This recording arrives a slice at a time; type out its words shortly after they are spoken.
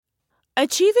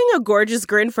Achieving a gorgeous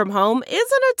grin from home isn't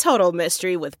a total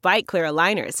mystery with Byte Clear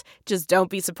aligners. Just don't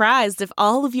be surprised if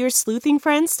all of your sleuthing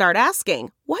friends start asking,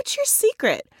 "What's your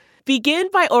secret?" Begin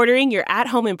by ordering your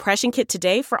at-home impression kit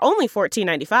today for only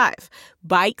 $14.95.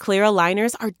 Byte Clear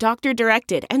aligners are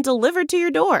doctor-directed and delivered to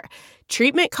your door.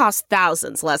 Treatment costs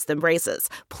thousands less than braces.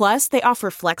 Plus, they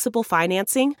offer flexible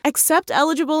financing, accept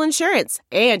eligible insurance,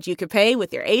 and you can pay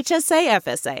with your HSA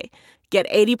FSA. Get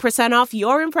 80% off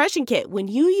your impression kit when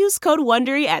you use code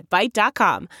WONDERY at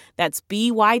Byte.com. That's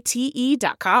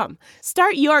BYTE.com.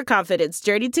 Start your confidence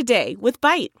journey today with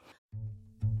Byte.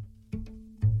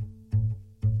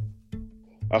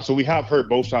 So we have heard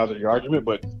both sides of the argument,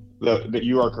 but that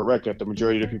you are correct that the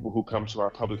majority of the people who come to our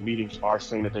public meetings are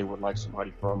saying that they would like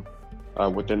somebody from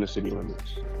within the city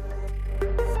limits.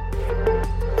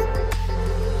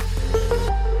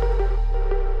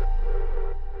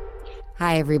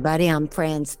 Hi, everybody. I'm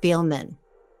Fran Spielman.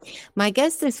 My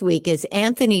guest this week is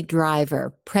Anthony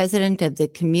Driver, president of the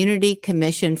Community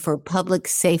Commission for Public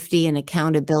Safety and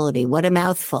Accountability. What a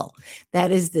mouthful.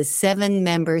 That is the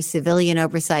 7-member civilian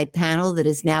oversight panel that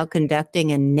is now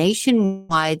conducting a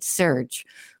nationwide search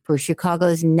for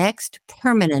Chicago's next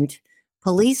permanent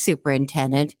police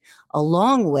superintendent,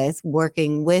 along with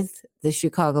working with the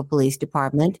Chicago Police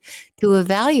Department to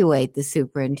evaluate the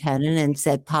superintendent and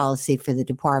set policy for the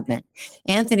department.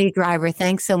 Anthony Driver,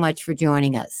 thanks so much for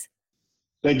joining us.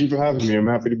 Thank you for having me. I'm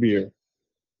happy to be here.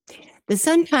 The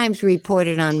Sun-Times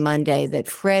reported on Monday that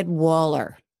Fred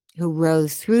Waller, who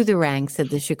rose through the ranks of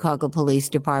the Chicago Police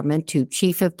Department to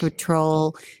Chief of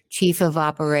Patrol, Chief of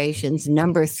Operations,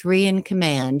 number 3 in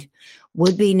command,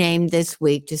 would be named this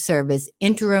week to serve as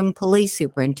interim police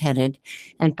superintendent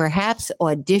and perhaps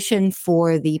audition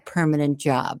for the permanent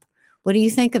job. What do you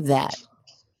think of that?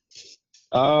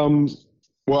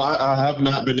 Well, I have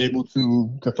not been able to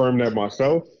confirm that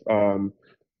myself.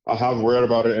 I have read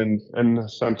about it in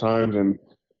Sun-Times and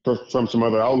from some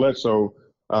other outlets. So,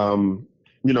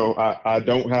 I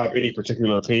don't have any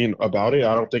particular opinion about it.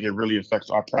 I don't think it really affects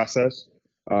our process.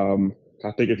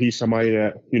 I think if he's somebody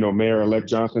that, Mayor-elect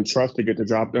Johnson trusts to get the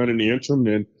job done in the interim,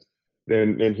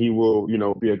 then he will,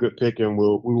 be a good pick, and we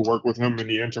will work with him in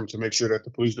the interim to make sure that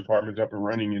the police department is up and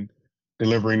running and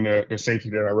delivering the safety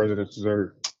that our residents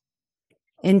deserve.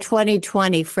 In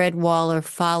 2020, Fred Waller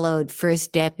followed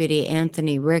First Deputy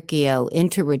Anthony Riccio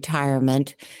into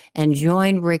retirement and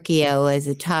joined Riccio as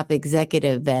a top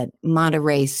executive at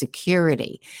Monterey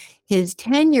Security. His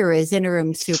tenure as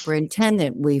interim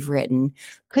superintendent, we've written,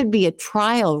 could be a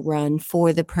trial run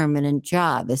for the permanent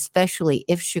job, especially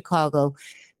if Chicago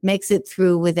makes it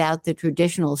through without the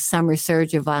traditional summer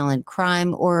surge of violent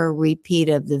crime or a repeat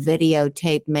of the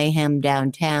videotape mayhem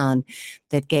downtown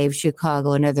that gave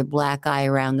Chicago another black eye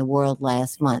around the world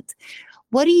last month.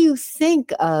 What do you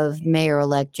think of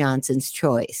Mayor-elect Johnson's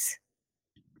choice?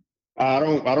 I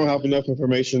don't have enough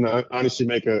information to honestly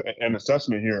make an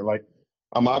assessment here.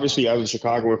 I'm obviously, as a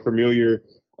Chicagoan, familiar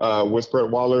with Fred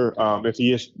Waller. If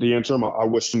he is the interim, I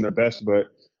wish him the best.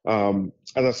 But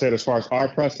as I said, as far as our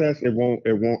process, it won't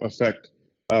affect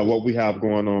what we have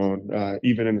going on,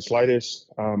 even in the slightest.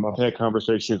 I've had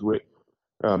conversations with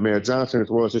Mayor Johnson as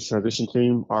well as his transition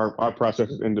team. Our process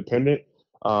is independent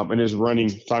and is running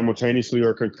simultaneously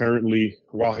or concurrently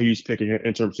while he's picking an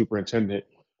interim superintendent.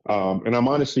 And I'm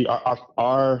honestly,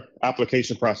 our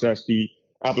application process, the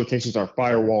applications are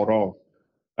firewalled off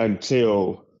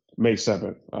until May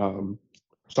 7th.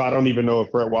 So I don't even know if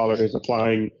Fred Waller is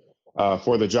applying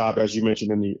for the job, as you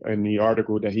mentioned in the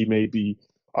article, that he may be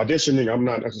auditioning. I'm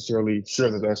not necessarily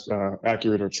sure that that's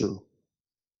accurate or true.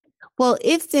 Well,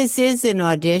 if this is an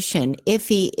audition, if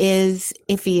he is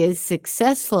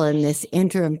successful in this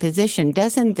interim position,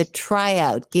 doesn't the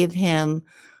tryout give him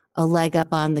a leg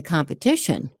up on the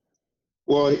competition?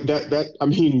 Well,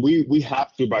 we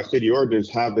have to, by city ordinance,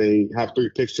 have 3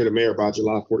 picks to the mayor by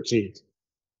July 14th.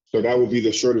 So that would be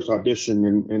the shortest audition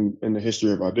in the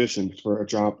history of auditions for a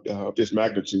job of this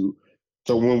magnitude.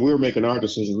 So when we're making our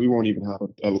decisions, we won't even have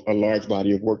a large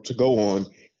body of work to go on.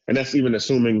 And that's even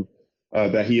assuming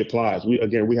that he applies. We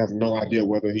have no idea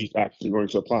whether he's actually going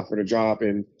to apply for the job.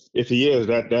 And if he is,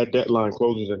 that deadline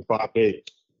closes in 5 days.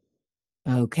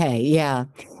 Okay, yeah.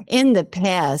 In the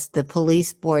past, the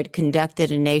police board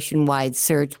conducted a nationwide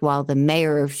search while the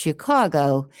mayor of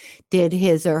Chicago did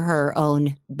his or her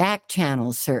own back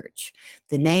channel search.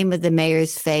 The name of the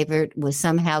mayor's favorite was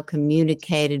somehow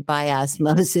communicated by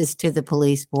osmosis to the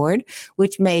police board,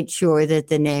 which made sure that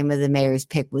the name of the mayor's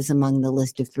pick was among the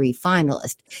list of 3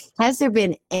 finalists. Has there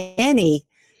been any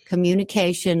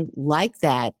communication like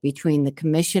that between the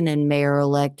commission and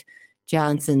Mayor-elect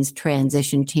Johnson's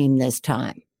transition team this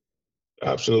time?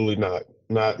 Absolutely not.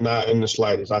 not in the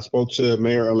slightest. I spoke to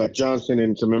Mayor-elect Johnson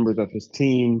and to members of his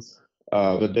team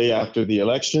the day after the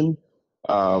election.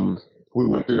 We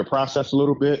went through the process a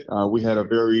little bit. We had a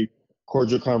very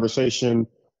cordial conversation.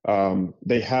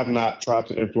 They have not tried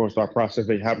to influence our process.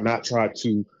 They have not tried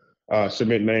to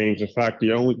submit names. In fact,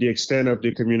 the extent of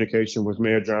the communication was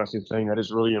Mayor Johnson saying that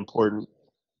it's really important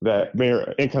that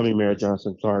incoming Mayor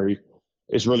Johnson, sorry,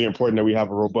 it's really important that we have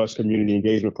a robust community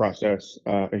engagement process,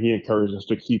 and he encouraged us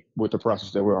to keep with the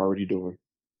process that we're already doing.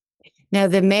 Now,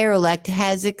 the mayor-elect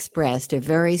has expressed a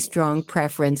very strong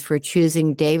preference for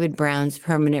choosing David Brown's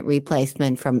permanent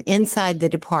replacement from inside the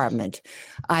department,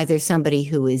 either somebody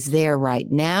who is there right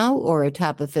now or a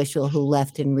top official who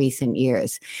left in recent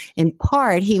years. In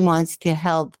part, he wants to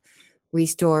help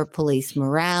restore police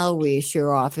morale,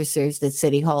 reassure officers that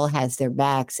City Hall has their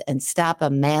backs, and stop a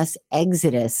mass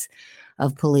exodus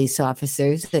of police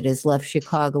officers that has left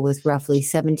Chicago with roughly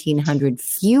 1,700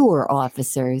 fewer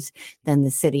officers than the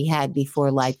city had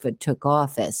before Lightfoot took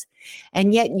office.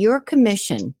 And yet your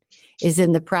commission is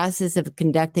in the process of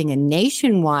conducting a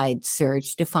nationwide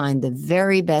search to find the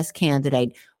very best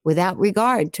candidate without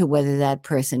regard to whether that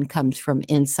person comes from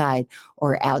inside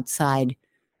or outside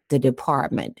the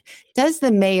department. Does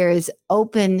the mayor's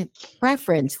open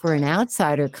preference for an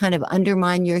outsider kind of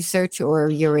undermine your search or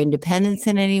your independence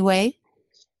in any way?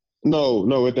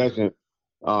 No, it doesn't.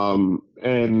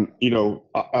 And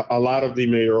a lot of the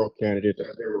mayoral candidates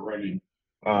as they were running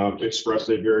expressed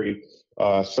a very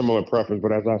similar preference.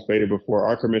 But as I stated before,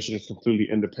 our commission is completely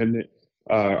independent.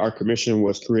 Our commission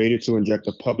was created to inject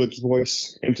the public's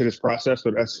voice into this process, so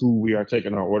that's who we are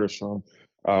taking our orders from.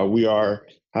 We are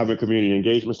having community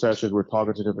engagement sessions. We're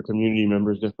talking to different community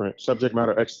members, different subject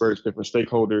matter experts, different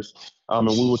stakeholders, and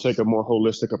we will take a more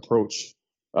holistic approach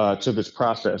to this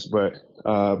process. But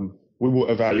we will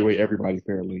evaluate everybody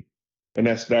fairly, and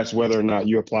that's whether or not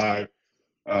you apply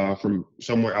from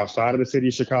somewhere outside of the city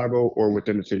of Chicago or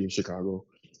within the city of Chicago.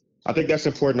 I think that's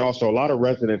important. Also, a lot of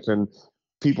residents and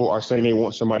people are saying they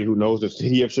want somebody who knows the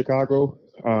city of Chicago.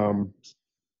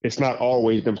 It's not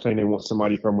always them saying they want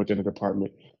somebody from within the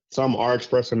department. Some are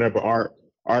expressing that, but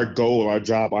our goal, our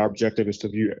job, our objective is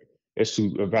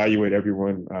to evaluate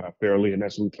everyone fairly, and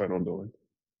that's what we plan on doing.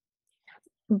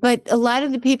 But a lot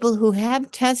of the people who have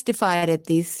testified at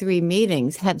these three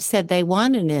meetings have said they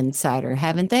want an insider,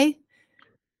 haven't they?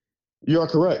 You are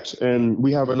correct. And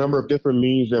we have a number of different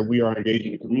means that we are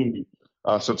engaging the community.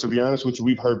 So to be honest with you,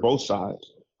 we've heard both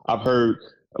sides. I've heard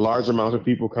a large amount of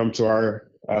people come to our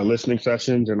listening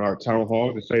sessions and our town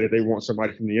hall to say that they want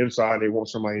somebody from the inside. They want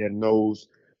somebody that knows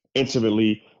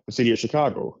intimately the city of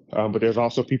Chicago. But there's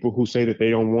also people who say that they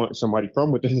don't want somebody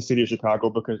from within the city of Chicago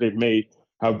because they may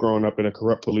have grown up in a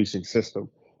corrupt policing system.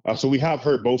 So we have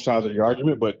heard both sides of the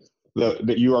argument, but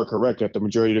that you are correct that the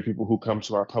majority of the people who come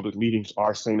to our public meetings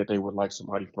are saying that they would like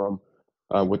somebody from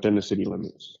within the city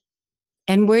limits.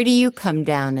 And where do you come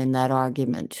down in that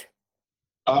argument?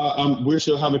 We're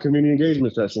still having community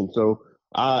engagement sessions. So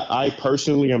I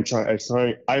personally am trying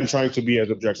to be as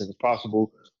objective as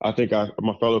possible. I think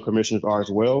my fellow commissioners are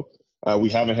as well. We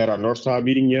haven't had our Northside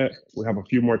meeting yet. We have a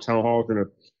few more town halls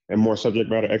and more subject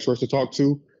matter experts to talk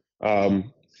to.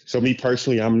 So me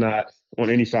personally, I'm not on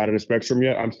any side of the spectrum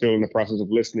yet. I'm still in the process of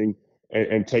listening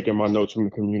and taking my notes from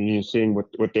the community and seeing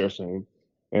what they're saying.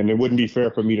 And it wouldn't be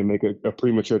fair for me to make a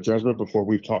premature judgment before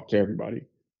we've talked to everybody.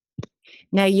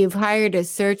 Now, you've hired a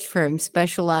search firm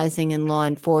specializing in law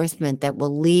enforcement that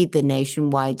will lead the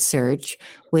nationwide search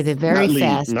with a very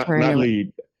fast turnaround. Not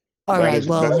lead. All right,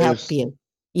 we'll help you.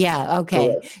 Yeah,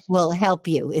 okay. We'll help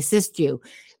you, assist you,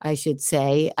 I should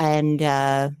say,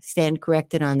 and stand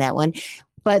corrected on that one.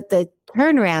 But the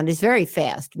turnaround is very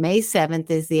fast. May 7th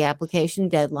is the application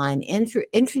deadline.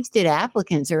 Interested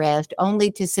applicants are asked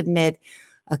only to submit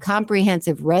a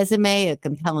comprehensive resume, a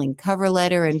compelling cover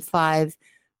letter, and 5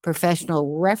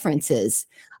 professional references.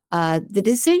 The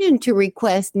decision to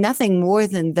request nothing more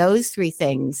than those 3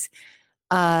 things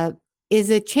is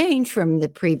a change from the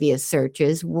previous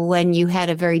searches when you had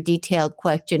a very detailed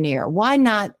questionnaire. Why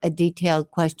not a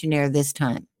detailed questionnaire this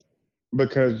time?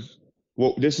 Because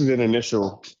this is an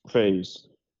initial phase.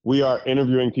 We are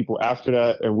interviewing people after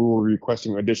that, and we will be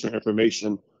requesting additional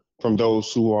information from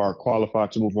those who are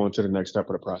qualified to move on to the next step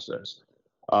of the process.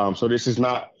 So this is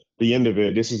not the end of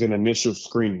it. This is an initial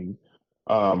screening.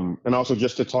 And also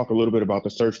just to talk a little bit about the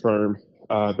search firm,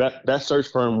 that search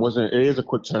firm it is a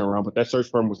quick turnaround, but that search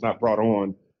firm was not brought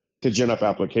on to gin up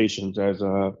applications as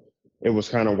it was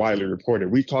kind of widely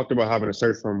reported. We talked about having a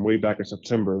search firm way back in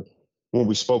September when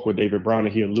we spoke with David Brown,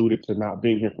 and he alluded to not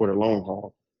being here for the long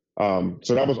haul.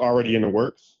 So that was already in the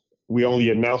works. We only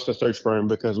announced the search firm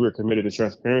because we're committed to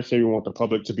transparency. We want the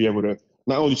public to be able to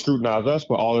not only scrutinize us,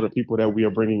 but all of the people that we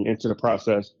are bringing into the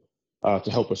process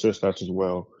to help assist us as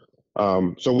well.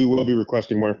 So we will be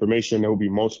requesting more information. There will be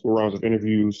multiple rounds of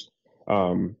interviews,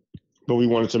 but we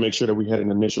wanted to make sure that we had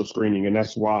an initial screening, and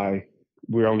that's why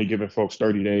we're only giving folks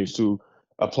 30 days to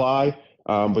apply,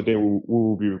 but then we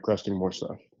will be requesting more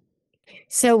stuff.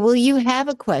 So will you have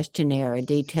a questionnaire, a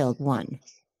detailed one?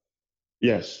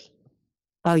 Yes.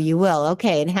 Oh, you will.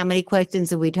 Okay. And how many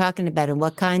questions are we talking about, and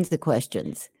what kinds of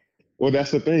questions? Well,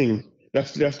 that's the thing.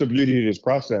 That's the beauty of this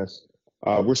process.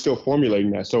 We're still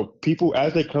formulating that. So people,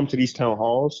 as they come to these town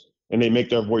halls and they make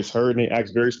their voice heard and they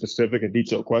ask very specific and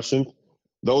detailed questions,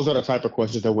 those are the type of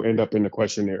questions that will end up in the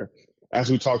questionnaire. As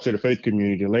we talk to the faith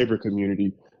community, the labor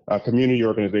community, community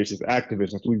organizations,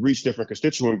 activists, as we reach different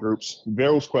constituent groups,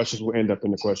 those questions will end up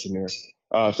in the questionnaire.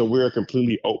 So we're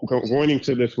going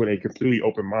into this with a completely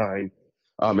open mind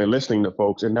and listening to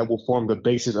folks, and that will form the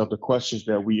basis of the questions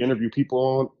that we interview people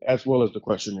on, as well as the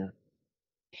questionnaire.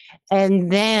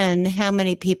 And then how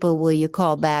many people will you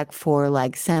call back for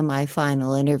like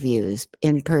semifinal interviews,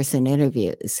 in-person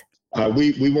interviews?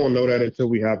 We won't know that until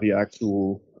we have the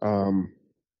actual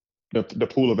the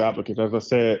pool of applicants. As I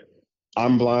said,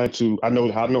 I'm blind to I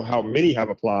know how many have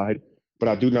applied, but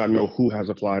I do not know who has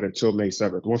applied until May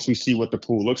 7th. Once we see what the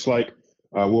pool looks like,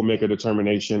 we'll make a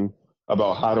determination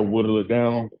about how to whittle it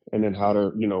down, and then how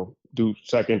to do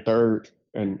second, third,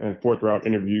 and fourth round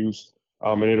interviews.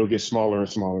 And it'll get smaller and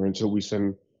smaller until we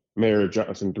send Mayor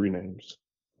Johnson 3 names.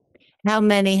 How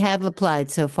many have applied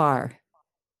so far?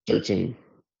 13.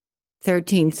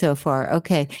 13 so far.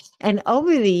 Okay. And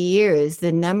over the years,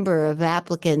 the number of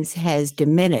applicants has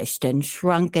diminished and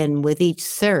shrunken with each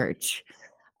search.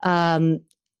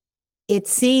 It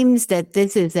seems that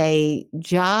this is a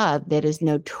job that is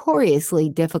notoriously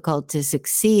difficult to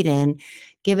succeed in.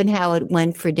 Given how it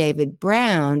went for David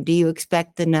Brown, do you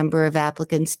expect the number of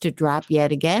applicants to drop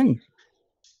yet again?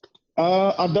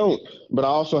 I don't, but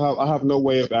I have no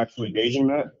way of actually gauging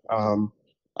that.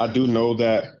 I do know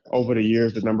that over the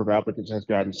years, the number of applicants has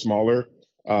gotten smaller,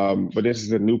 but this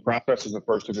is a new process. It's a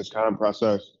first of its kind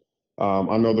process.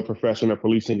 I know the profession of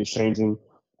policing is changing,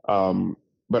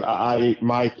 but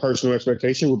my personal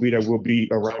expectation would be that we'll be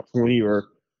around 20 or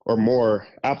more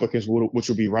applicants, which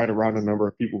will be right around the number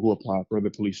of people who applied for the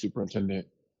police superintendent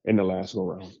in the last go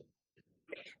round.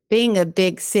 Being a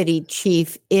big city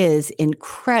chief is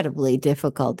incredibly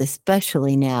difficult,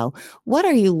 especially now. What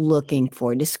are you looking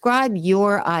for? Describe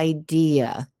your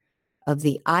idea of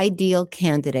the ideal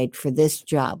candidate for this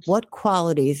job. What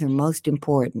qualities are most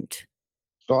important?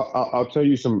 So I'll tell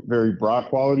you some very broad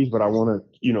qualities, but I want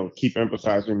to, keep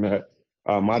emphasizing that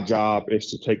my job is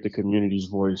to take the community's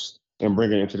voice and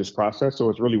bring it into this process. So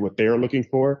it's really what they're looking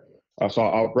for. So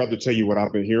I'll rather tell you what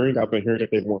I've been hearing. I've been hearing that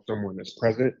they want someone that's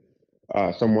present,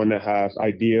 someone that has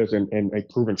ideas and a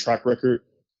proven track record,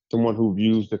 someone who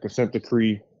views the consent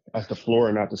decree as the floor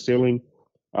and not the ceiling,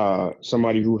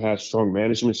 somebody who has strong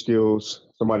management skills,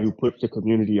 somebody who puts the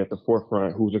community at the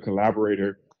forefront, who's a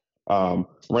collaborator. Rank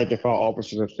and file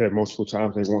officers have said multiple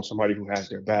times they want somebody who has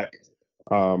their back.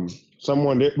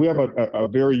 We have a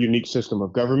very unique system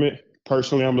of government.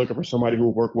 Personally, I'm looking for somebody who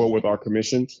will work well with our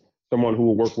commissions, someone who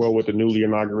will work well with the newly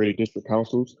inaugurated district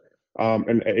councils,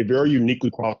 and a very uniquely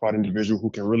qualified individual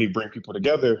who can really bring people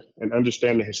together and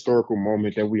understand the historical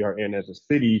moment that we are in as a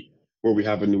city, where we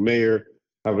have a new mayor,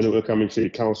 have a new incoming city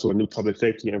council, a new public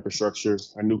safety infrastructure,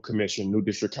 a new commission, new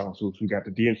district councils. We got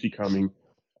the DNC coming,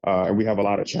 and we have a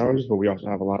lot of challenges, but we also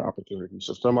have a lot of opportunities.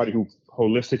 So somebody who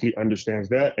holistically understands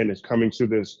that and is coming to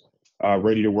this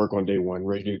ready to work on day one,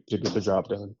 ready to get the job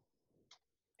done.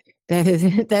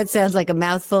 That sounds like a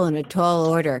mouthful and a tall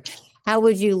order. How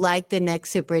would you like the next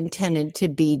superintendent to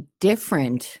be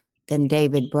different than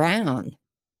David Brown?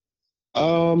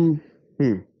 I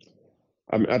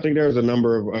think there's a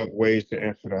number of ways to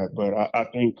answer that, but I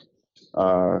think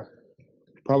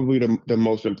probably the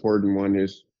most important one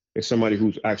is somebody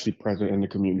who's actually present in the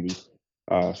community,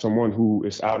 someone who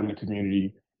is out in the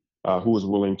community, who is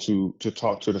willing to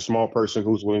talk to the small person,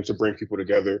 who's willing to bring people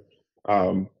together,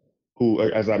 who,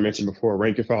 as I mentioned before,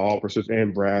 rank and file officers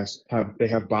and brass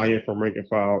have buy-in from rank and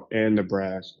file and the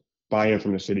brass, buy-in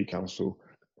from the city council,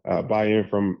 buy-in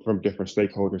from different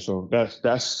stakeholders. So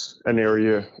that's an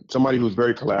area, somebody who's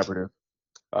very collaborative.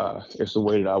 It's the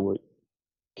way that I would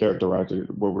characterize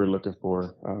it, what we're looking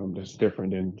for, that's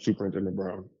different than Superintendent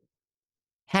Brown.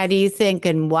 How do you think,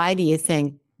 and why do you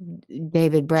think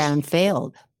David Brown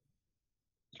failed?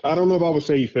 I don't know if I would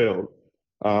say he failed.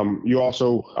 I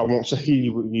won't say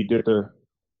he did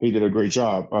a great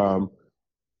job.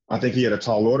 I think he had a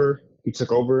tall order. He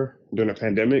took over during a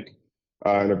pandemic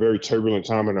in a very turbulent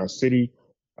time in our city.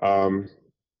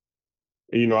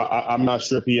 I'm not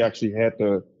sure if he actually had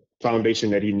the foundation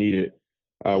that he needed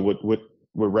with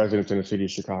residents in the city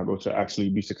of Chicago to actually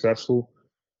be successful.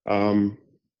 Um,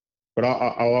 but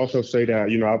I'll also say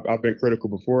that, I've been critical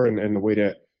before in the way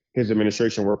that his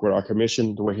administration worked with our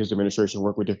commission, the way his administration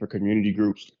worked with different community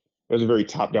groups. It was a very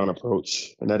top-down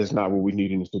approach, and that is not what we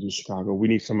need in the city of Chicago. We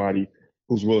need somebody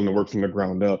who's willing to work from the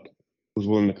ground up, who's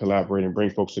willing to collaborate and bring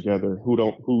folks together, who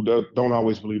don't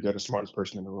always believe they're the smartest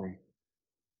person in the room.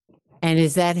 And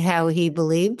is that how he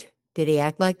believed? Did he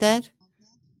act like that?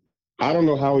 I don't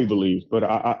know how he believes, but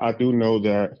I do know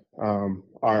that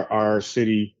our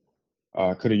city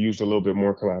could have used a little bit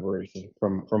more collaboration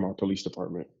from our police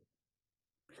department.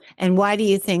 And why do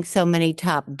you think so many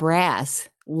top brass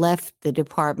left the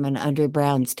department under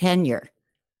Brown's tenure?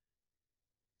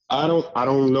 I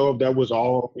don't know if that was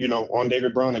all, on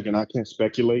David Brown. Again, I can't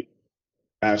speculate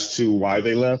as to why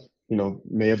they left.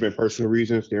 May have been personal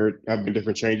reasons. There have been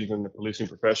different changes in the policing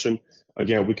profession.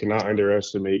 Again, we cannot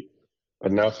underestimate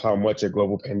enough how much a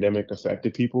global pandemic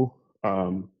affected people.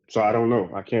 So I don't know.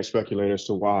 I can't speculate as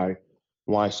to why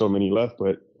so many left,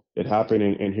 but it happened,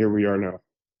 and here we are now.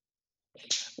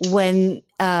 When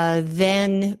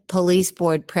then Police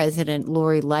Board President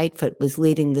Lori Lightfoot was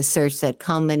leading the search that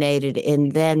culminated in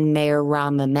then Mayor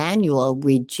Rahm Emanuel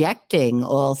rejecting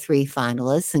all three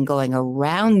finalists and going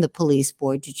around the police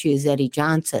board to choose Eddie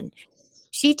Johnson,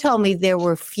 she told me there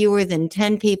were fewer than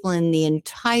 10 people in the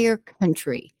entire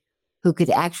country who could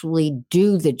actually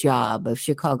do the job of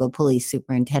Chicago Police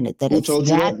Superintendent, that it's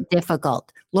that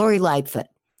difficult. Lori Lightfoot.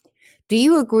 Do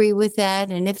you agree with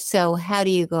that? And if so, how do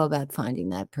you go about finding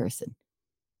that person?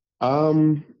 I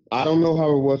don't know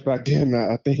how it was back then.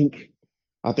 I think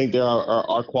there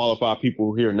are qualified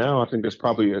people here now. I think there's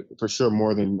probably for sure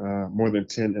more than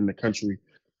 10 in the country.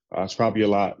 It's probably a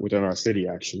lot within our city,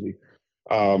 actually.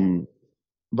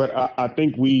 But I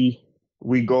think we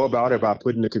go about it by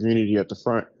putting the community at the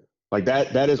front. Like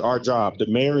that is our job. The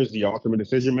mayor is the ultimate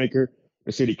decision maker.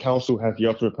 The city council has the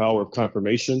ultimate power of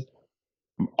confirmation.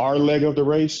 Our leg of the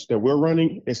race that we're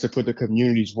running is to put the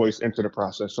community's voice into the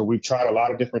process. So we've tried a lot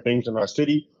of different things in our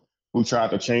city. We've tried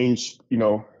to change,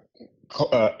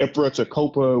 IPRA to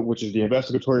COPA, which is the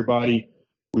investigatory body.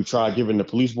 We've tried giving the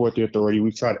police board the authority.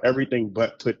 We've tried everything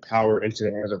but put power into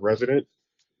the hands of residents.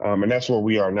 And that's where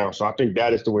we are now. So I think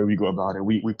that is the way we go about it.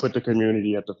 We put the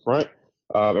community at the front.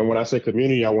 And when I say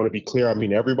community, I want to be clear. I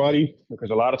mean everybody, because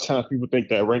a lot of times people think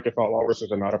that rank and file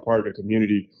officers are not a part of the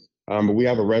community. But we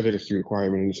have a residency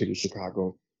requirement in the city of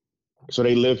Chicago. So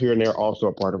they live here and they're also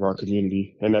a part of our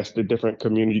community. And that's the different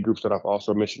community groups that I've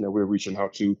also mentioned that we're reaching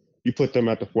out to. You put them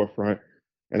at the forefront,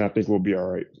 and I think we'll be all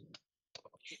right.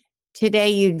 Today,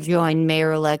 you joined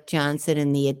Mayor-elect Johnson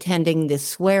in attending the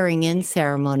swearing-in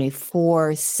ceremony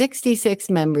for 66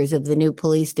 members of the new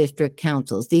police district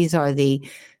councils. These are the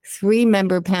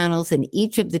 3-member panels in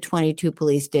each of the 22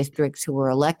 police districts who were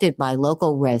elected by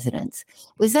local residents.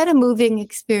 Was that a moving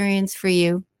experience for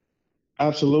you?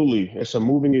 Absolutely. It's a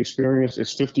moving experience.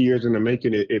 It's 50 years in the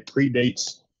making. It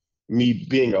predates me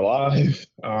being alive.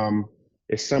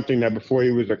 It's something that before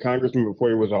he was a congressman, before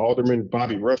he was an alderman,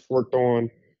 Bobby Rush worked on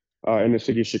in the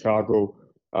city of Chicago.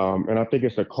 And I think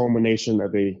it's a culmination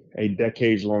of a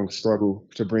decades-long struggle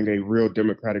to bring a real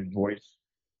democratic voice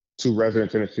to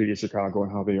residents in the city of Chicago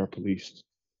and how they are policed.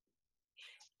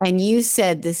 And you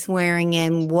said the swearing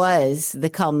in was the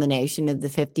culmination of the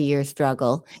 50-year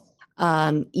struggle.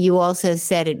 You also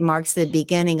said it marks the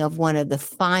beginning of one of the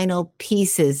final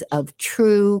pieces of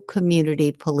true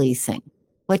community policing.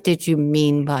 What did you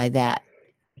mean by that?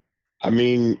 I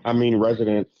mean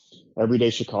residents,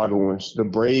 everyday Chicagoans, the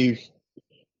brave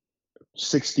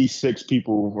 66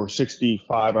 people or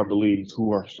 65, I believe,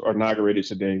 who are inaugurated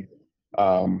today,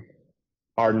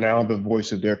 are now the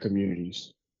voice of their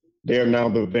communities. They are now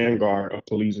the vanguard of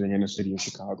policing in the city of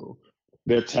Chicago.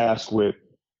 They're tasked with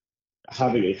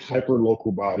having a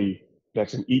hyper-local body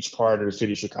that's in each part of the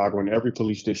city of Chicago, in every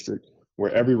police district,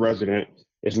 where every resident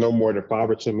is no more than 5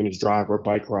 or 10 minutes drive or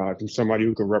bike ride from somebody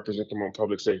who can represent them on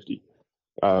public safety.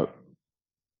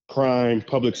 Crime,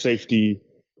 public safety,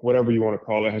 whatever you want to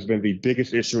call it, has been the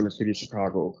biggest issue in the city of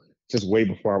Chicago since way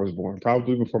before I was born,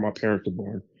 probably before my parents were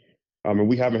born. And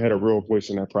we haven't had a real voice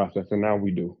in that process, and now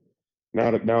we do.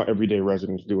 Now everyday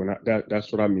residents do, and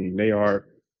that's what I mean. They are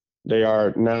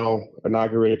now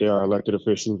inaugurated. They are elected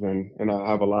officials, and I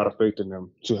have a lot of faith in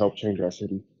them to help change our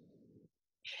city.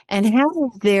 And how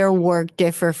does their work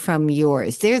differ from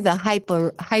yours? They're the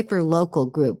hyper local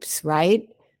groups, right?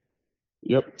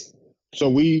 Yep. So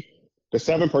the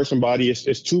 7-person body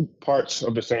is 2 parts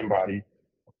of the same body.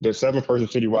 The 7-person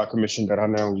citywide commission that I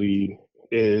now lead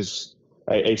is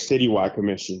a citywide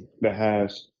commission that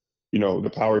has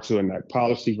the power to enact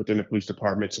policy within the police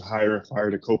department, to hire and fire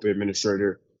the COPA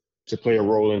administrator, to play a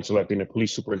role in selecting a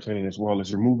police superintendent as well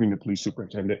as removing the police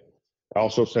superintendent,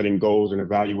 also setting goals and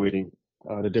evaluating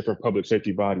the different public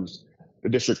safety bodies. The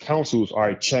district councils are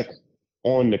a check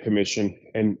on the commission,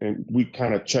 and we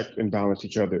kind of check and balance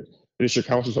each other. The district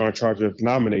councils are in charge of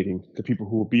nominating the people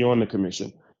who will be on the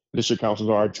commission. The district councils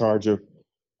are in charge of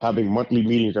having monthly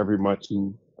meetings every month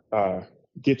to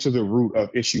get to the root of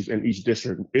issues in each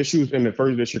district. Issues in the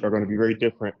first district are going to be very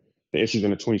different than issues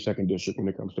in the 22nd district when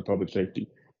it comes to public safety.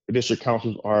 The district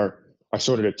councils are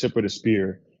sort of the tip of the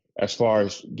spear as far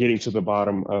as getting to the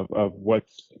bottom of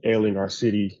what's ailing our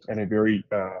city at a very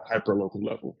hyper-local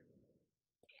level.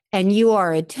 And you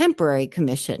are a temporary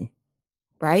commission,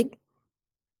 right?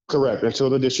 Correct. Until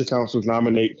the district councils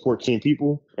nominate 14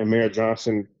 people and Mayor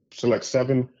Johnson selects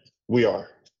 7, we are.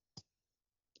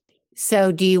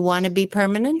 So do you want to be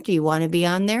permanent? Do you want to be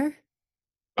on there?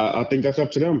 I think that's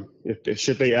up to them.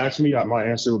 Should they ask me, my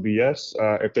answer would be yes.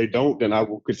 If they don't, then I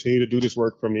will continue to do this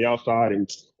work from the outside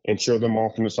and show them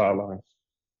off from the sidelines.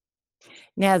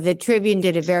 Now, the Tribune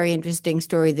did a very interesting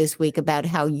story this week about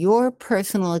how your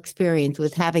personal experience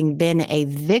with having been a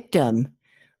victim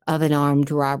of an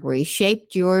armed robbery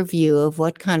shaped your view of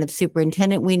what kind of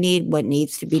superintendent we need, what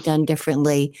needs to be done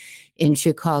differently in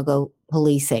Chicago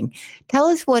policing. Tell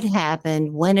us what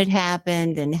happened, when it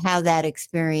happened, and how that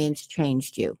experience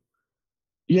changed you.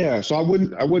 Yeah, so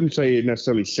I wouldn't say it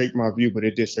necessarily shaped my view, but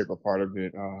it did shape a part of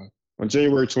it. On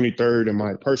January 23rd, in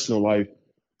my personal life,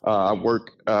 I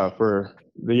work for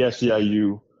the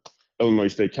SEIU, Illinois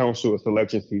State Council. It's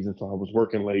election season, so I was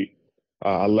working late.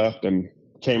 I left and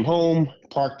came home,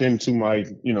 parked into my,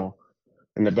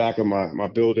 in the back of my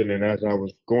building, and as I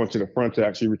was going to the front to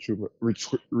actually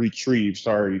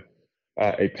retrieve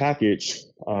a package,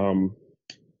 some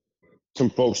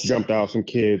folks jumped out, some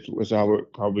kids, as I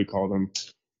would probably call them,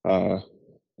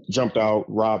 jumped out,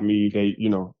 robbed me. They,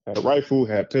 had a rifle,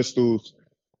 had pistols,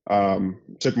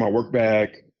 took my work bag,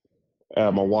 my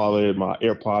wallet, my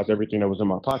AirPods, everything that was in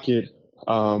my pocket,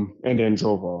 and then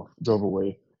drove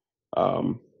away.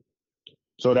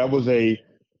 So that was a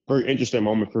very interesting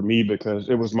moment for me because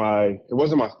it wasn't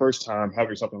my first time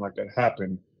having something like that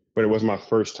happen, but it was my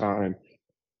first time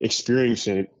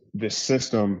experiencing this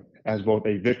system as both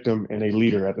a victim and a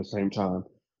leader at the same time,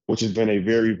 which has been a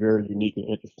very, very unique and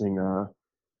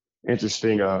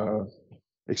interesting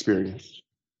experience.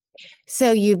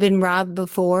 So you've been robbed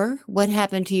before? What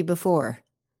happened to you before?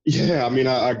 Yeah, I mean,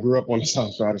 I grew up on the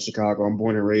south side of Chicago. I'm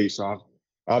born and raised, so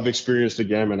I've experienced the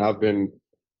gamut. I've been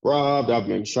robbed, I've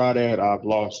been shot at, I've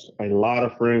lost a lot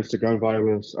of friends to gun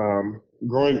violence.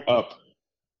 Growing up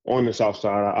on the south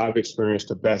side, I've experienced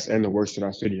the best and the worst that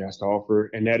our city has to offer,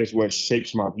 and that is what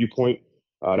shapes my viewpoint.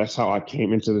 That's how I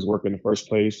came into this work in the first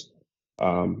place.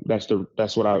 That's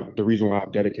the reason why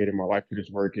I've dedicated my life to this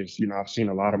work is, I've seen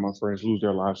a lot of my friends lose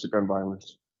their lives to gun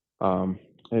violence,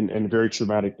 and very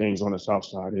traumatic things on the south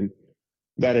side. And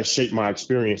that has shaped my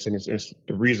experience. And it's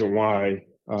the reason why,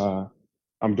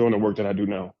 I'm doing the work that I do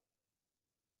now.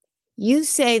 You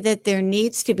say that there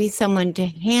needs to be someone to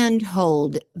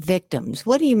handhold victims.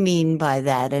 What do you mean by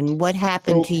that? And what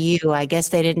happened to you? I guess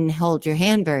they didn't hold your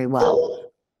hand very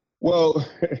well. Well,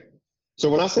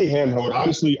 so when I say handhold,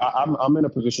 honestly, I'm in a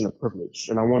position of privilege,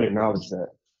 and I want to acknowledge that.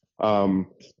 I'm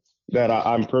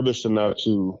privileged enough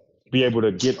to be able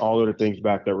to get all of the things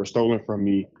back that were stolen from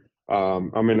me.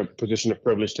 I'm in a position of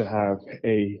privilege to have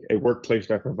a workplace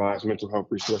that provides mental health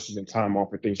resources and time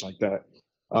off and things like that.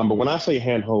 But when I say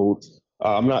handhold,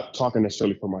 I'm not talking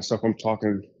necessarily for myself. I'm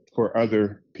talking for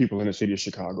other people in the city of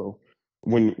Chicago.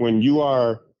 When you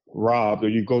are robbed or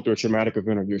you go through a traumatic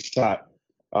event or you're shot,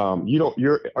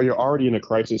 you're already in a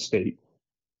crisis state.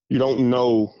 You don't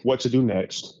know what to do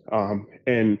next.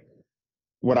 And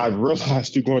what I've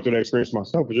realized through going through that experience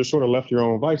myself is you're sort of left to your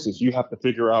own vices. You have to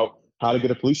figure out how to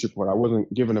get a police report. I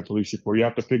wasn't given a police report. You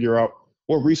have to figure out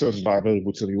what resources are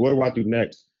available to me. What do I do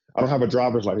next? I don't have a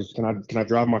driver's license. Can I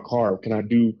drive my car? Can I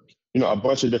do, a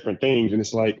bunch of different things? And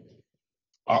it's like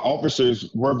our officers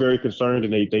were very concerned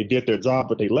and they did their job,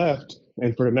 but they left.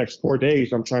 And for the next 4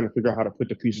 days, I'm trying to figure out how to put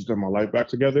the pieces of my life back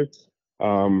together.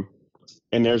 And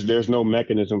there's no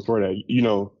mechanism for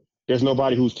that. There's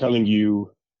nobody who's telling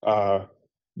you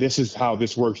this is how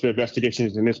this works. The investigation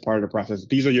is in this part of the process.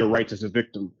 These are your rights as a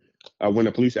victim. When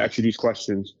the police ask you these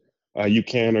questions, you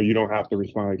can or you don't have to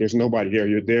respond. There's nobody there.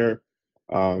 You're there.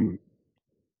 And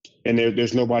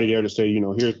there's nobody there to say,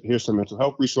 here's some mental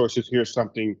health resources. Here's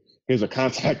a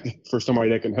contact for somebody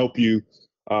that can help you.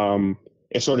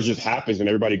 It sort of just happens and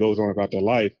everybody goes on about their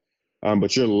life.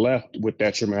 But you're left with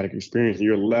that traumatic experience and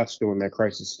you're left still in that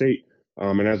crisis state.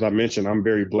 And as I mentioned, I'm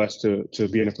very blessed to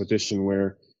be in a position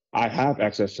where I have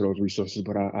access to those resources,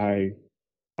 but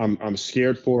I'm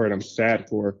scared for it. I'm sad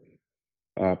for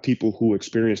people who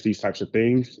experience these types of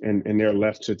things, and they're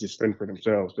left to just fend for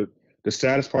themselves. The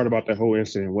saddest part about that whole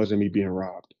incident wasn't me being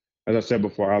robbed. As I said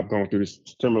before, I've gone through this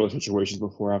similar situations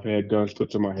before. I've had guns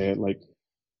put to my head, like,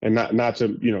 and not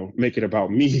to make it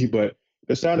about me, but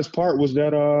the saddest part was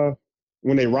that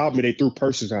when they robbed me, they threw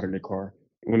purses out of their car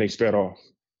when they sped off,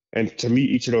 and to me,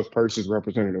 each of those purses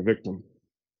represented a victim.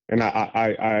 And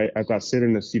as I sit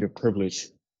in the seat of privilege,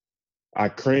 I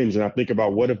cringe and I think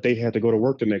about what if they had to go to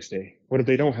work the next day? What if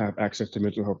they don't have access to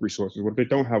mental health resources? What if they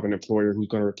don't have an employer who's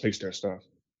going to replace their stuff?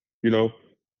 You know,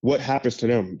 what happens to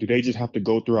them? Do they just have to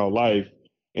go throughout life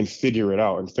and figure it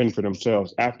out and fend for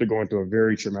themselves after going through a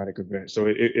very traumatic event? So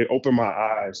it opened my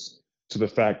eyes to the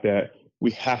fact that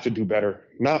we have to do better,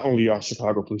 not only our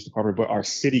Chicago Police Department, but our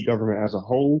city government as a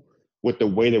whole, with the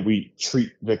way that we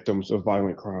treat victims of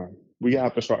violent crime. We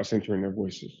have to start centering their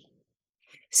voices.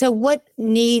 So what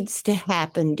needs to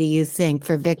happen, do you think,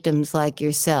 for victims like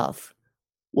yourself?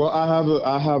 Well,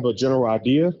 I have a general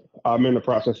idea. I'm in the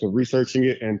process of researching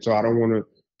it, and so I don't want to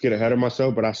get ahead of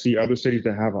myself. But I see other cities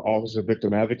that have an office of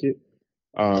victim advocate,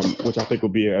 which I think will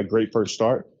be a great first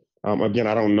start. Again,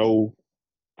 I don't know.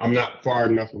 I'm not far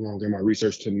enough along in my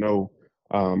research to know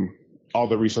all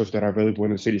the resources that are available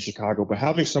in the city of Chicago. But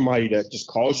having somebody that just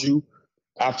calls you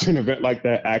after an event like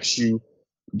that, asks you,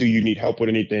 "Do you need help with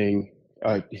anything?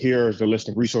 Here's the list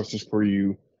of resources for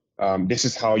you. This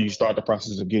is how you start the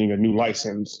process of getting a new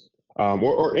license,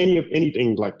 or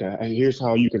anything like that. And here's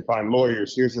how you can find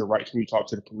lawyers. Here's your rights when you talk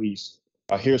to the police.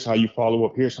 Here's how you follow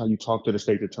up. Here's how you talk to the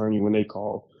state attorney when they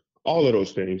call." All of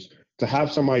those things. To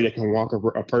have somebody that can walk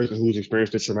a person who's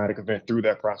experienced a traumatic event through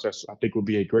that process, I think would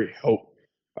be a great help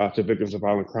to victims of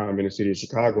violent crime in the city of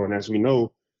Chicago. And as we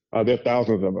know, there are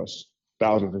thousands of us,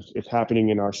 thousands. It's happening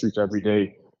in our streets every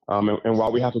day. And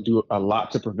while we have to do a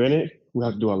lot to prevent it, we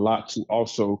have to do a lot to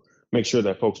also make sure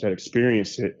that folks that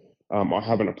experience it are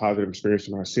having a positive experience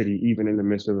in our city, even in the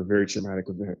midst of a very traumatic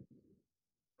event.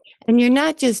 And you're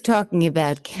not just talking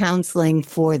about counseling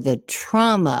for the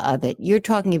trauma of it. You're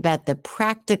talking about the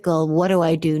practical, what do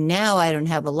I do now? I don't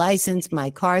have a license. My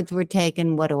cards were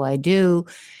taken. What do I do?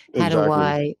 How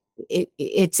Exactly. do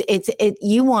I,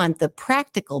 you want the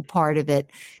practical part of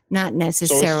it, not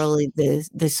necessarily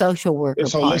the social worker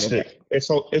It's part of holistic. it. It's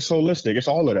holistic. It's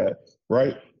all of that,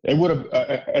 right? It would have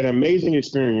an amazing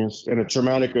experience and a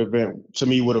traumatic event to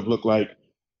me would have looked like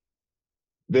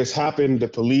this happened. The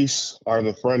police are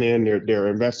the front end. They're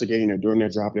investigating. They're doing their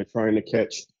job. They're trying to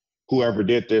catch whoever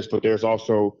did this. But there's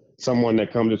also someone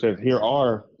that comes and says, "Here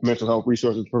are mental health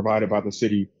resources provided by the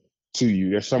city to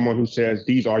you." There's someone who says,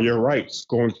 "These are your rights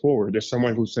going forward." There's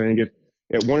someone who's saying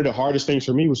it. One of the hardest things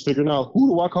for me was figuring out, who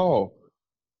do I call?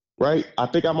 Right? I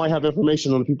think I might have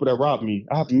information on the people that robbed me.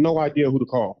 I have no idea who to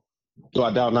call. Do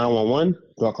I dial 911?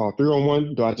 Do I call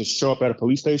 311? Do I just show up at a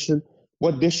police station?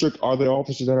 What district are the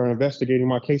officers that are investigating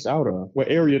my case out of? What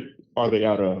area are they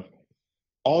out of?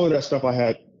 All of that stuff I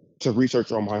had to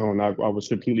research on my own. I was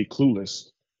completely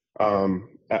clueless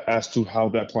as to how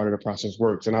that part of the process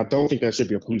works. And I don't think that should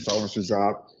be a police officer's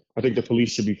job. I think the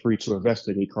police should be free to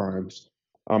investigate crimes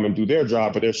and do their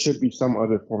job, but there should be some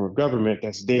other form of government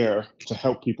that's there to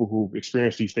help people who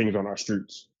experience these things on our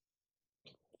streets.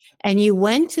 And you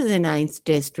went to the 9th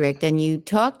District and you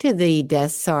talked to the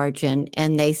desk sergeant,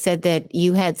 and they said that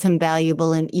you had some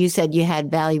valuable, and you said you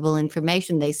had valuable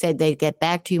information. They said they'd get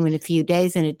back to you in a few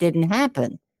days, and it didn't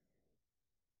happen.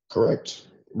 Correct.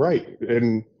 Right.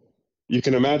 And you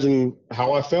can imagine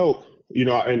how I felt,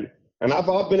 and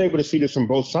I've been able to see this from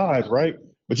both sides, right?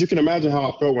 But you can imagine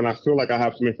how I felt when I feel like I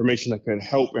have some information that could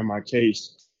help in my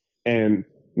case, and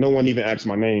no one even asked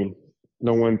my name.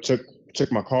 No one took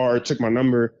my card, took my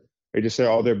number. They just said,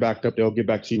 "Oh, they're backed up. They'll get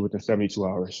back to you within 72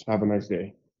 hours. Have a nice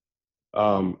day."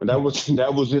 And that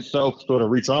was itself sort of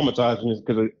re-traumatizing,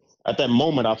 because at that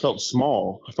moment I felt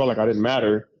small. I felt like I didn't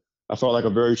matter. I felt like a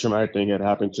very traumatic thing had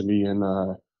happened to me, and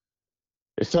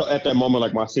it felt at that moment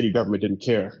like my city government didn't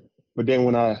care. But then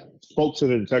when I spoke to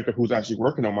the detective who's actually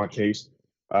working on my case,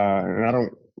 and I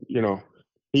don't,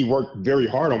 he worked very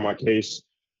hard on my case,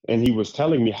 and he was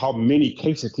telling me how many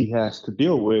cases he has to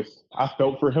deal with, I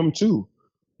felt for him too.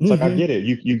 It's like, I get it.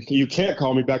 You can't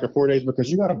call me back in 4 days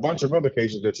because you got a bunch of other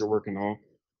cases that you're working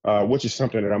on, which is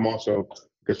something that I'm also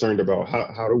concerned about.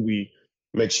 How do we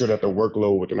make sure that the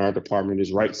workload within our department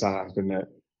is right-sized, and that,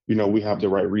 we have the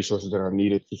right resources that are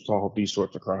needed to solve these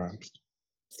sorts of crimes?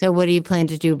 So what do you plan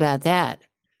to do about that?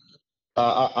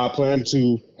 I plan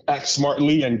to act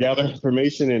smartly and gather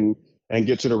information and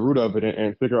get to the root of it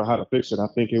and figure out how to fix it. I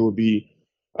think it would be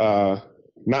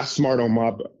not smart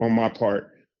on my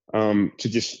part to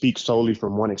just speak solely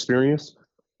from one experience.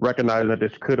 Recognize that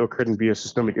this could or couldn't be a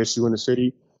systemic issue in the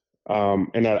city,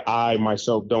 and that I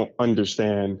myself don't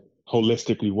understand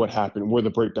holistically what happened, where the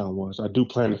breakdown was. I do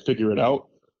plan to figure it out.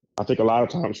 I think a lot of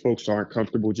times folks aren't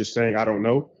comfortable just saying I don't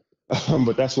know,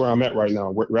 but that's where I'm at right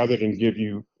now. Rather than give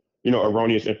you,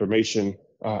 erroneous information,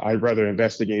 I'd rather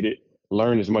investigate it,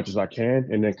 learn as much as I can,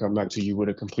 and then come back to you with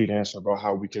a complete answer about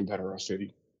how we can better our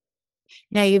city.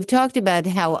 Now, you've talked about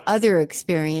how other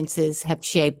experiences have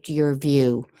shaped your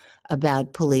view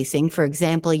about policing. For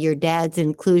example, your dad's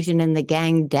inclusion in the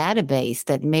gang database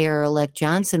that Mayor-elect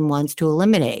Johnson wants to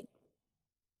eliminate.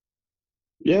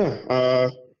 Yeah,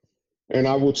 and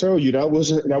I will tell you that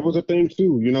was a thing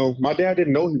too. My dad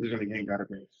didn't know he was in a gang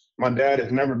database. My dad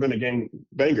has never been a gang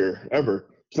banger ever.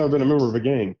 He's never been a member of a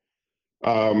gang.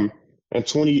 Um, in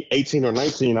 2018 or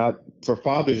 19, for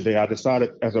Father's Day, I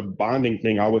decided as a bonding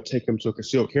thing, I would take him to a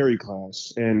concealed carry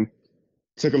class, and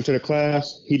took him to the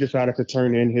class. He decided to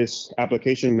turn in his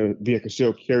application to be a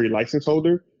concealed carry license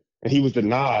holder, and he was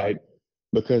denied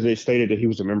because they stated that he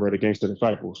was a member of the Gangster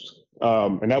Disciples.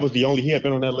 And that was he had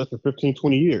been on that list for 15,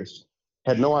 20 years.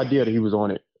 Had no idea that he was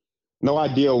on it. No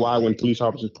idea why when police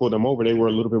officers pulled him over, they were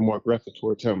a little bit more aggressive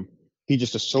towards him. He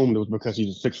just assumed it was because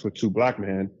he's a 6'2" black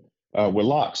man with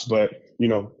locks. But,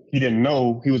 he didn't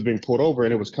know he was being pulled over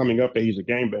and it was coming up that he's a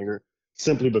gangbanger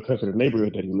simply because of the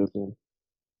neighborhood that he lived in.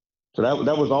 So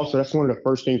that's one of the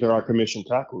first things that our commission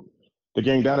tackled. The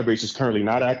gang database is currently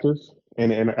not active,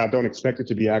 and I don't expect it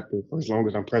to be active for as long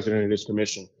as I'm president of this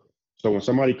commission. So when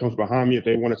somebody comes behind me, if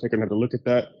they want to take another look at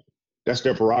that, that's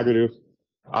their prerogative.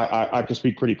 I can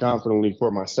speak pretty confidently for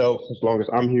myself, as long as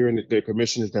I'm here and the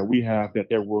commissioners that we have, that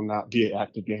there will not be an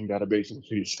active gang database in the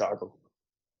city of Chicago.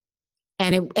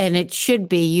 And it should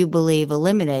be, you believe,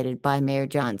 eliminated by Mayor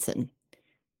Johnson.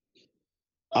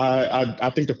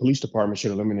 I think the police department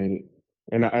should eliminate it,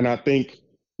 and I think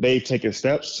they've taken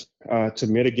steps to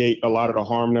mitigate a lot of the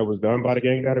harm that was done by the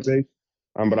gang database.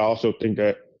 But I also think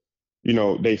that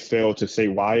they failed to say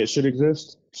why it should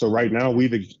exist. So right now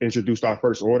we've introduced our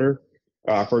first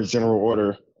general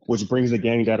order, which brings the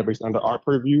gang database under our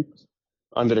purview,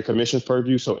 under the commission's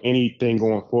purview. So anything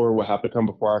going forward will have to come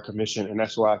before our commission, and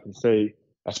that's why I can say,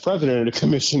 as president of the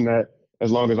commission, that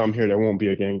as long as I'm here, there won't be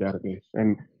a gang database.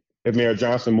 And if Mayor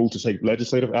Johnson moves to take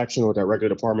legislative action or that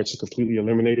regular department to completely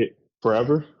eliminate it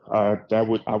forever, I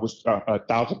would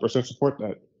 1,000% support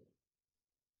that.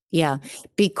 Yeah,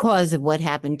 because of what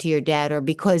happened to your dad, or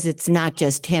because it's not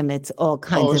just him, it's all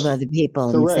kinds of other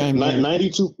people. Correct. In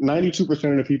the same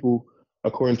 92% of the people,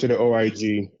 according to the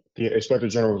OIG, the Inspector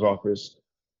General's office,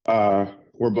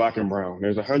 were black and brown.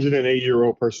 There's a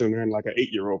 108-year-old person and like an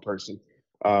 8-year-old person.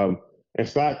 In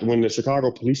fact, when the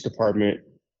Chicago Police Department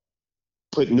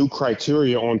put new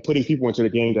criteria on putting people into the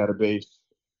gang database,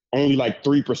 only like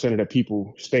 3% of the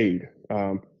people stayed.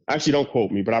 Actually, don't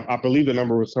quote me, but I believe the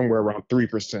number was somewhere around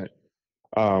 3%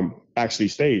 actually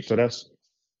stayed. So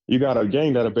you got a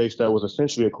gang database that was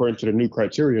essentially, according to the new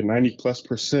criteria,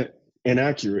 90+%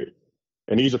 inaccurate.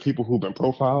 And these are people who've been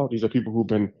profiled. These are people who've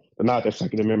been denied their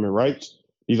Second Amendment rights.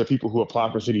 These are people who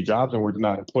applied for city jobs and were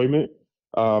denied employment.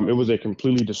 It was a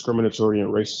completely discriminatory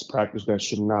and racist practice that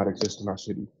should not exist in our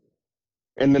city.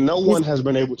 And then no one has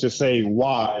been able to say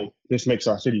why this makes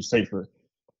our city safer.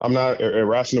 I'm not an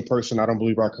irrational person. I don't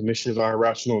believe our commissioners are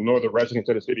irrational, nor the residents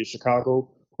of the city of Chicago,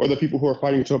 or the people who are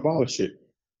fighting to abolish it.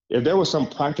 If there was some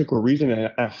practical reason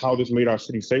at how this made our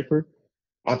city safer,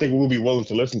 I think we'll be willing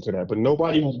to listen to that. But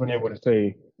nobody has been able to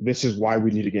say, this is why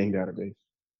we need a gang database.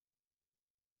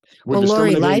 Well,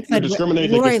 Lori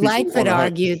Lightfoot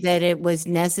argued that it was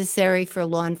necessary for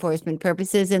law enforcement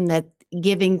purposes, and that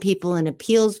giving people an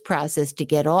appeals process to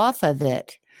get off of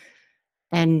it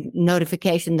and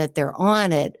notification that they're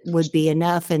on it would be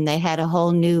enough, and they had a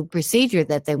whole new procedure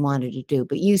that they wanted to do.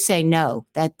 But you say no,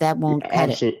 that won't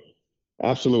cut it.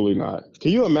 Absolutely not.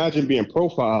 Can you imagine being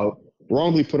profiled,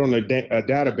 wrongly put on a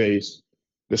database,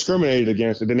 discriminated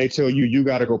against, and then they tell you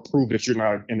got to go prove that you're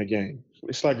not in the gang?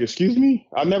 It's like, excuse me?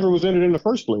 I never was in it in the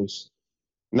first place.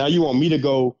 Now you want me to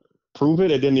go prove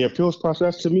it, and then the appeals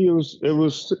process, to me, it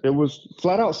was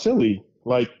flat out silly.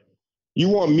 Like, you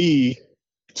want me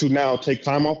to now take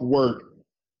time off work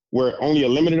where only a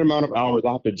limited amount of hours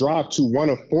I have to drive to one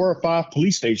of 4 or 5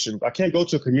 police stations. I can't go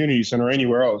to a community center or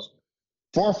anywhere else.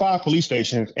 4 or 5 police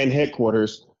stations and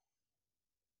headquarters,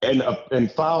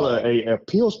 and file a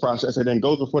appeals process, and then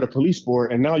go before the police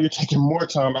board. And now you're taking more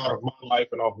time out of my life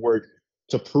and off work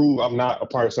to prove I'm not a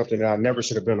part of something that I never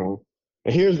should have been on.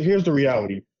 And here's the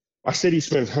reality. Our city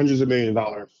spends hundreds of millions of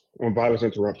dollars on violence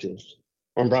interruptions,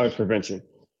 on violence prevention.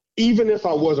 even if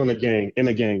I was in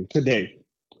a gang today,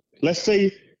 let's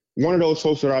say one of those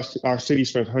folks that our city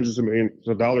spends hundreds of millions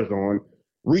of dollars on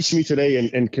reached me today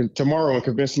and tomorrow and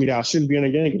convinced me that I shouldn't be in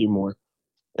a gang anymore.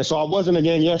 And so I was in a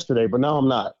gang yesterday, but now I'm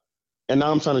not. And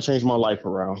now I'm trying to change my life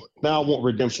around. Now I want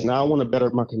redemption. Now I want to better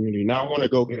my community. Now I want to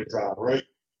go get a job, right?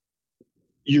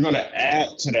 You're going to add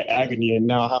to the agony and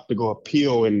now I have to go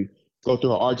appeal and go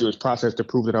through an arduous process to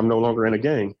prove that I'm no longer in a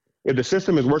gang. If the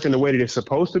system is working the way that it's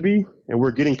supposed to be, and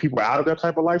we're getting people out of that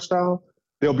type of lifestyle,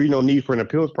 there'll be no need for an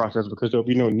appeals process because there'll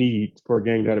be no need for a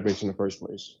gang database in the first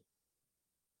place.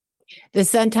 The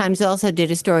Sun-Times also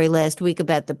did a story last week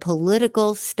about the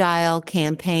political style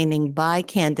campaigning by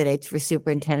candidates for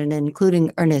superintendent,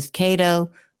 including Ernest Cato,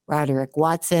 Roderick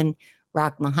Watson,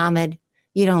 Rock Mohammed.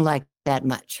 You don't like that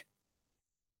much.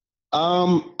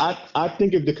 I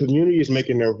think if the community is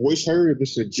making their voice heard, if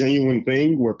this is a genuine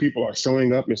thing where people are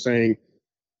showing up and saying,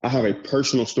 I have a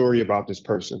personal story about this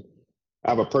person.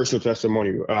 I have a personal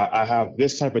testimony. I have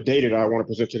this type of data that I want to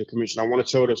present to the commission. I want to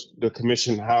show the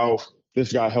commission how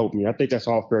this guy helped me. I think that's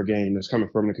all fair game that's coming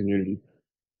from the community.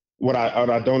 What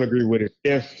I don't agree with is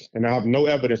if, and I have no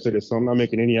evidence of this, so I'm not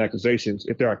making any accusations,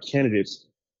 if there are candidates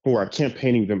who are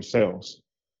campaigning themselves.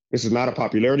 This is not a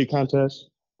popularity contest.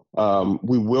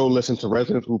 We will listen to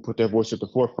residents who put their voice at the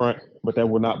forefront, but that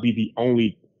will not be the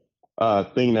only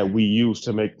thing that we use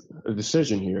to make a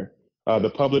decision here.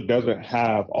 The public doesn't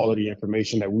have all of the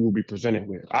information that we will be presented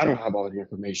with. I don't have all of the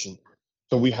information.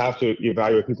 So we have to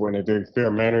evaluate people in a very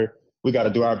fair manner. We got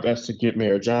to do our best to get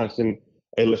Mayor Johnson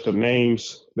a list of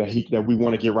names that we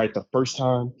want to get right the first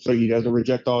time so he doesn't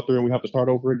reject all three and we have to start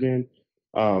over again.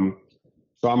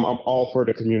 So I'm all for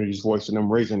the community's voice and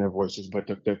them raising their voices, but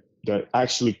the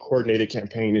actually coordinated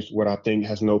campaign is what I think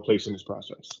has no place in this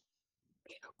process.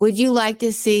 Would you like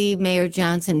to see Mayor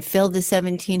Johnson fill the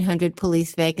 1,700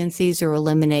 police vacancies or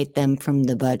eliminate them from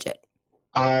the budget?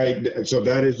 So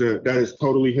that is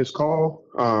totally his call,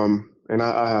 and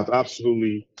I have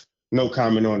absolutely no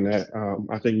comment on that.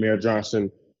 I think Mayor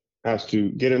Johnson has to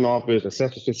get in office,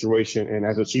 assess the situation, and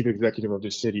as a chief executive of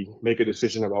this city, make a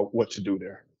decision about what to do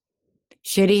there.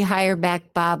 Should he hire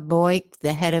back Bob Boyk,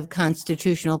 the head of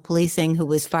constitutional policing, who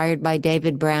was fired by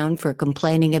David Brown for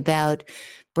complaining about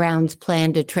Brown's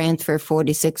plan to transfer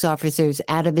 46 officers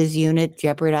out of his unit,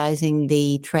 jeopardizing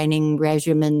the training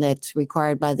regimen that's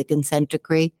required by the consent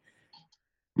decree?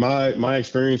 My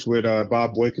experience with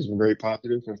Bob Boyk has been very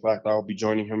positive. In fact, I'll be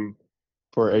joining him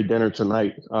for a dinner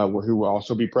tonight where he will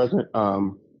also be present.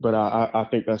 But I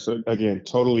think that's, again,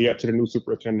 totally up to the new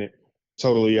superintendent,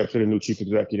 totally up to the new chief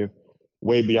executive,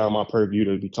 way beyond my purview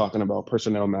to be talking about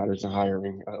personnel matters and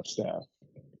hiring of staff.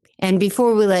 And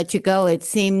before we let you go, it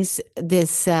seems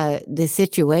this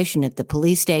situation at the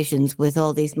police stations with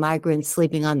all these migrants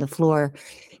sleeping on the floor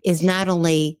is not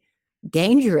only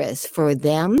dangerous for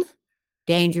them,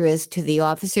 dangerous to the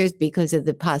officers because of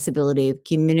the possibility of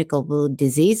communicable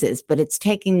diseases, but it's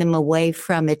taking them away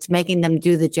from, it's making them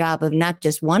do the job of not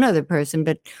just one other person,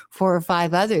 but 4 or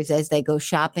 5 others as they go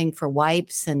shopping for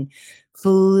wipes and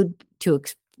food to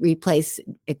replace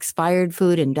expired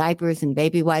food and diapers and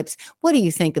baby wipes. What do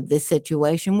you think of this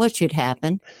situation? What should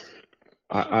happen?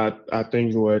 I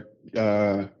think what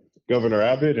Governor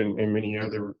Abbott and many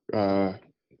other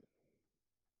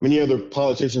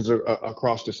politicians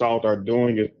across the South are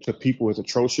doing to people is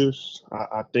atrocious.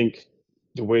 I think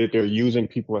the way that they're using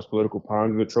people as political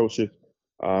pawns is atrocious.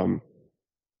 I'm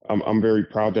very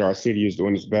proud that our city is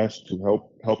doing its best to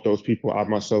help those people. I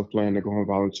myself plan to go and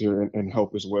volunteer and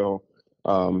help as well.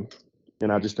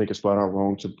 And I just think it's flat out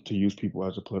wrong to use people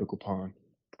as a political pawn.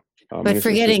 But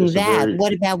forgetting that,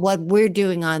 what about what we're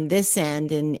doing on this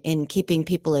end in keeping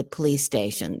people at police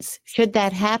stations? Should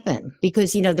that happen?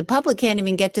 Because, the public can't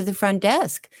even get to the front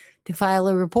desk to file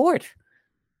a report.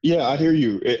 Yeah, I hear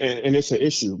you. And it's an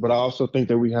issue, but I also think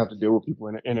that we have to deal with people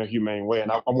in a humane way.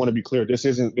 And I want to be clear, this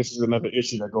is another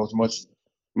issue that goes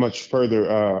much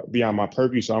further beyond my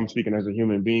purview. So I'm speaking as a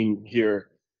human being here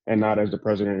and not as the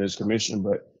president of this commission,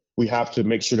 but we have to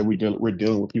make sure that we're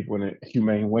dealing with people in a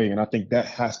humane way. And I think that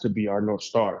has to be our North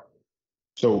Star.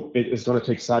 So it's going to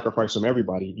take sacrifice from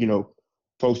everybody.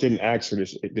 Folks didn't ask for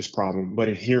this problem,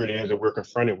 but here it is and we're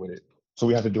confronted with it. So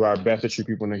we have to do our best to treat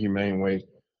people in a humane way,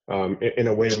 in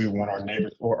a way we want our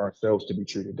neighbors or ourselves to be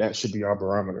treated. That should be our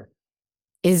barometer.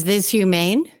 Is this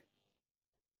humane?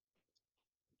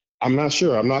 I'm not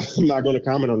sure. I'm not going to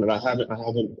comment on it.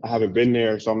 I haven't been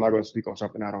there, so I'm not going to speak on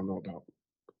something I don't know about.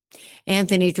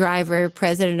 Anthony Driver,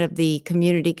 president of the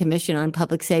Community Commission on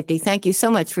Public Safety. Thank you so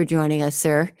much for joining us,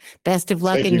 sir. Best of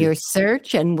luck in your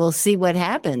search, and we'll see what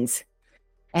happens.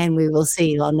 And we will see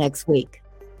you all next week.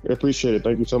 I appreciate it.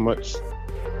 Thank you so much.